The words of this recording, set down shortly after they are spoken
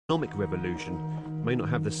economic revolution may not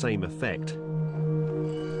have the same effect.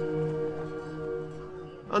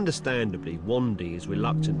 Understandably, Wandi is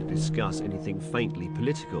reluctant to discuss anything faintly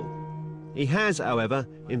political. He has, however,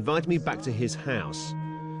 invited me back to his house,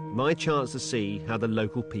 my chance to see how the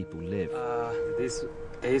local people live. This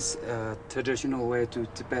is a traditional way to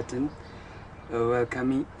Tibetan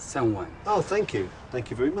welcoming someone. Oh, thank you. Thank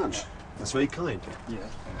you very much. That's very kind. Yeah.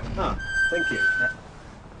 Ah, thank you. Yeah.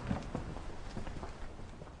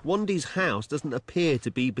 Wandi's house doesn't appear to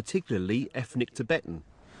be particularly ethnic Tibetan.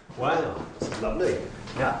 Wow, this is lovely.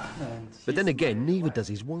 Yeah. But then again, neither does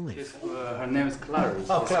his wife. Her name is Clary.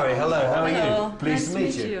 Oh, Clary, hello, how are Hello. you? Pleased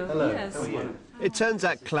Nice to meet you. Hello. Yes. How are you? It turns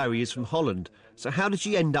out Clary is from Holland, so how did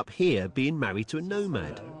she end up here being married to a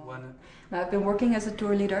nomad? I've been working as a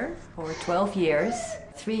tour leader for 12 years.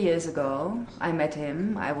 3 years ago, I met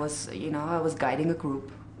him. I was guiding a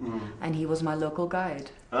group, and he was my local guide.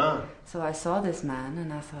 Ah. So I saw this man,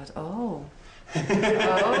 and I thought, oh,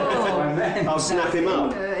 I'll snap him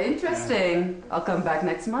up. interesting. I'll come back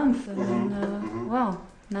next month, and then, well,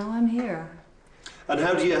 now I'm here. And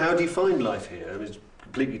how do you find life here? I mean, it's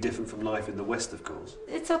completely different from life in the West, of course.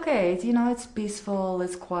 It's okay. It's peaceful.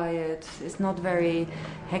 It's quiet. It's not very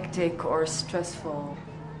hectic or stressful.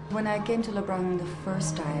 When I came to Lebrun the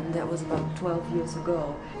first time, that was about 12 years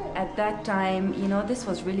ago. At that time, this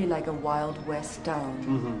was really like a Wild West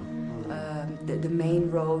town. The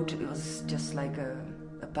main road was just like a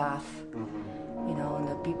path, and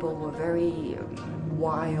the people were very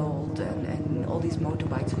wild, and all these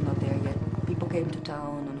motorbikes were not there yet. People came to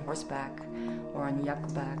town on horseback or on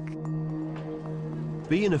yakback.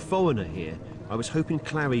 Being a foreigner here, I was hoping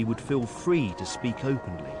Clary would feel free to speak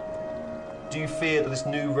openly. Do you fear that this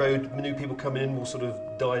new road, new people coming in, will sort of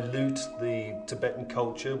dilute the Tibetan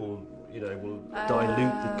culture, will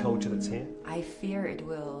dilute the culture that's here? I fear it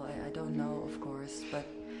will. I don't know, of course, but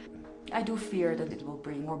I do fear that it will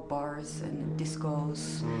bring more bars and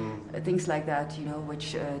discos, things like that,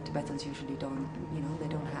 which Tibetans usually don't, they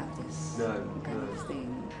don't have this kind of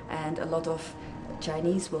thing. And a lot of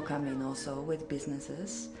Chinese will come in also with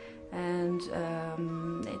businesses, and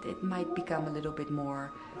it might become a little bit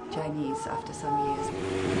more Chinese after some years.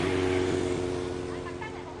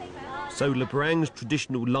 So Lebrang's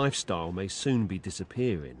traditional lifestyle may soon be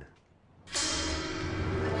disappearing.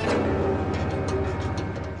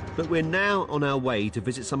 But we're now on our way to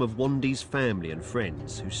visit some of Wandi's family and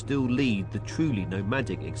friends who still lead the truly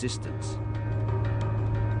nomadic existence.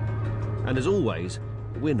 And as always,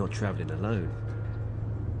 we're not travelling alone.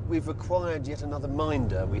 We've acquired yet another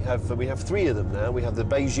minder. We have 3 of them now. We have the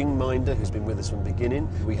Beijing minder, who's been with us from the beginning.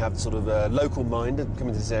 We have sort of a local minder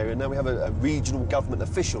coming to this area. Now we have a regional government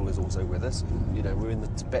official who's also with us. We're in the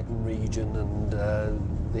Tibetan region, and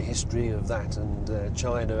the history of that and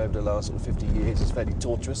China over the last sort of 50 years is fairly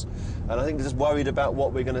torturous. And I think they're just worried about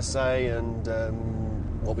what we're going to say and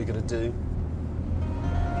what we're going to do.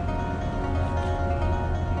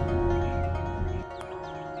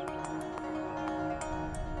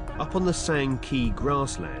 Up on the Sang-Ki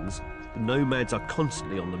grasslands, the nomads are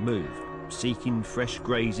constantly on the move, seeking fresh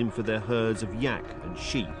grazing for their herds of yak and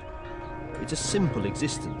sheep. It's a simple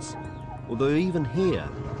existence, although even here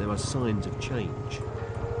there are signs of change.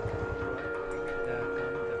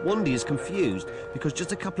 Wandi is confused because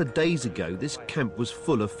just a couple of days ago this camp was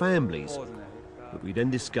full of families. But we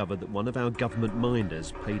then discovered that one of our government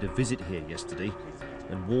minders paid a visit here yesterday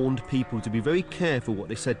and warned people to be very careful what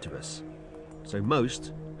they said to us. So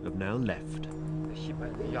most have now left.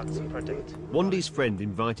 Wandi's friend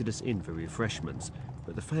invited us in for refreshments,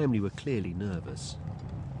 but the family were clearly nervous.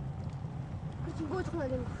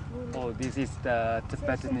 Oh, this is the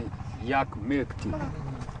Tibetan yak milk tea.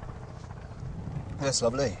 That's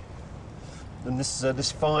lovely. And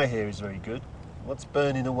this fire here is very good. What's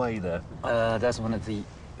burning away there? That's one of the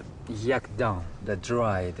yak down, the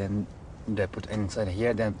dry, then they put inside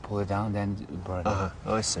here, then pull it down, then burn it.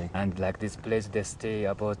 I see. And like this place, they stay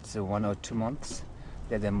about 1 or 2 months.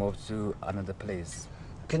 Then they move to another place.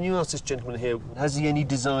 Can you ask this gentleman here, has he any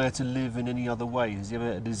desire to live in any other way? Has he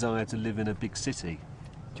ever a desire to live in a big city?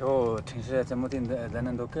 He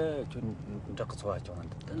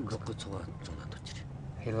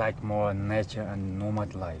liked more nature and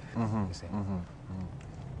nomad life. You see.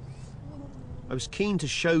 I was keen to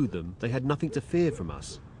show them they had nothing to fear from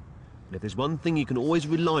us. And if there's one thing you can always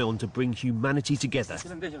rely on to bring humanity together,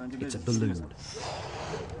 it's a balloon.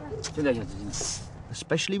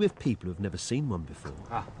 Especially with people who've never seen one before.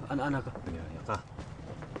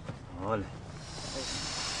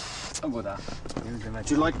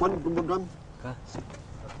 Do you like one?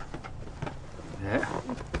 Yeah.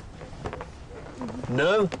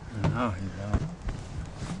 No? No,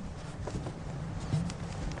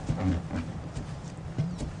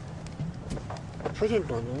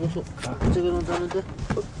 사진도 안 넣어서 저거 넣는다는데.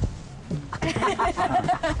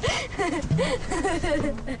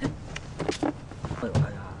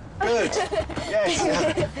 Good. Yes.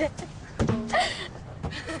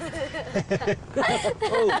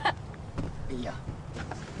 Yeah.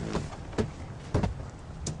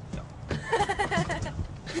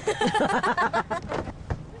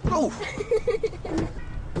 Oh.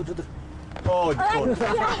 Oh, God.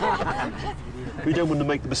 We don't want to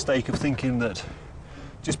make the mistake of thinking that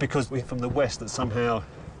just because we're from the West that somehow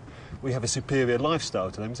we have a superior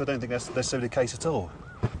lifestyle to them, because I don't think that's necessarily the case at all.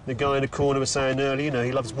 The guy in the corner was saying earlier, you know,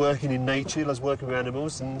 he loves working in nature, he loves working with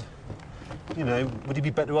animals, and, you know, would he be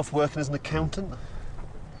better off working as an accountant?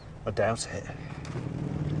 I doubt it.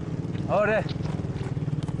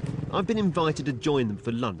 I've been invited to join them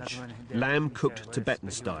for lunch, lamb cooked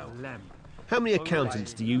Tibetan style. How many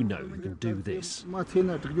accountants do you know who can do this? 뭐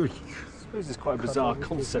되나 저거. I suppose it's quite a bizarre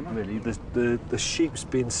concept, really, the sheep's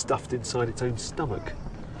being stuffed inside its own stomach.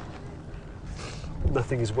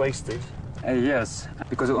 Nothing is wasted. Yes,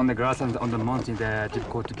 because on the grassland, on the mountain, they're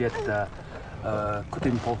difficult to get the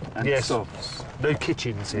cooking pot and stoves. No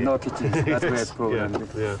kitchens here. No kitchens, that's where the problem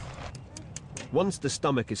is. Yeah. Once the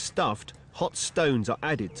stomach is stuffed, hot stones are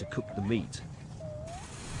added to cook the meat.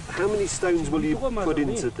 How many stones will you put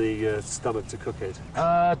into the stomach to cook it?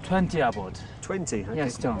 20 about. 20? Okay. Yeah,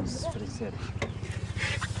 stones, what he said.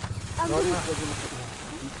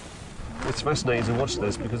 It's fascinating to watch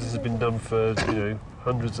this because this has been done for, you know,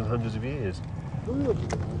 hundreds and hundreds of years.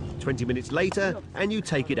 20 minutes later, and you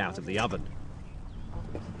take it out of the oven.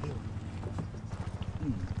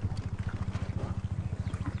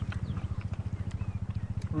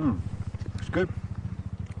 It's good.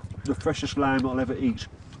 The freshest lamb I'll ever eat.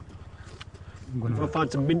 I'll find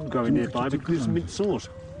some mint growing nearby because it's mint sauce.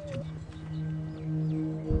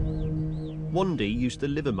 Wandi used to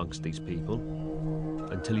live amongst these people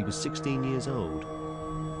until he was 16 years old.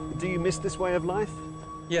 Do you miss this way of life?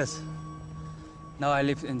 Yes. Now I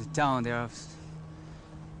live in the town. There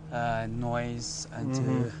are noise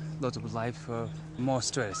and lots of life, more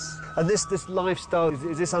stress. And this lifestyle,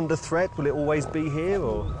 is this under threat? Will it always be here,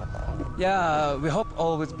 or? Yeah, we hope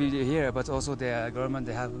always be here, but also the government,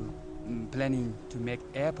 they have planning to make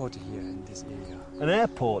airport here in this area. An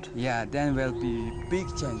airport? Yeah, then will be big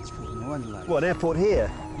change for Nomad life. What, an airport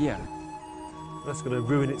here? Yeah. That's going to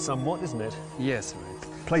ruin it somewhat, isn't it? Yes, right.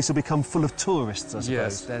 The place will become full of tourists, I suppose.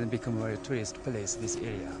 Yes, then become a very tourist place, this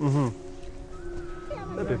area.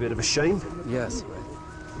 That'd be a bit of a shame. Yes, right.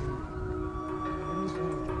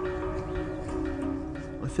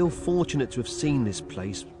 I feel fortunate to have seen this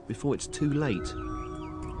place before it's too late.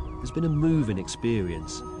 There's been a moving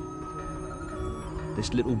experience.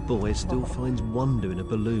 This little boy still finds wonder in a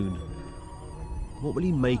balloon. What will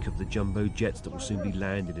he make of the jumbo jets that will soon be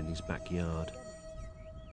landing in his backyard?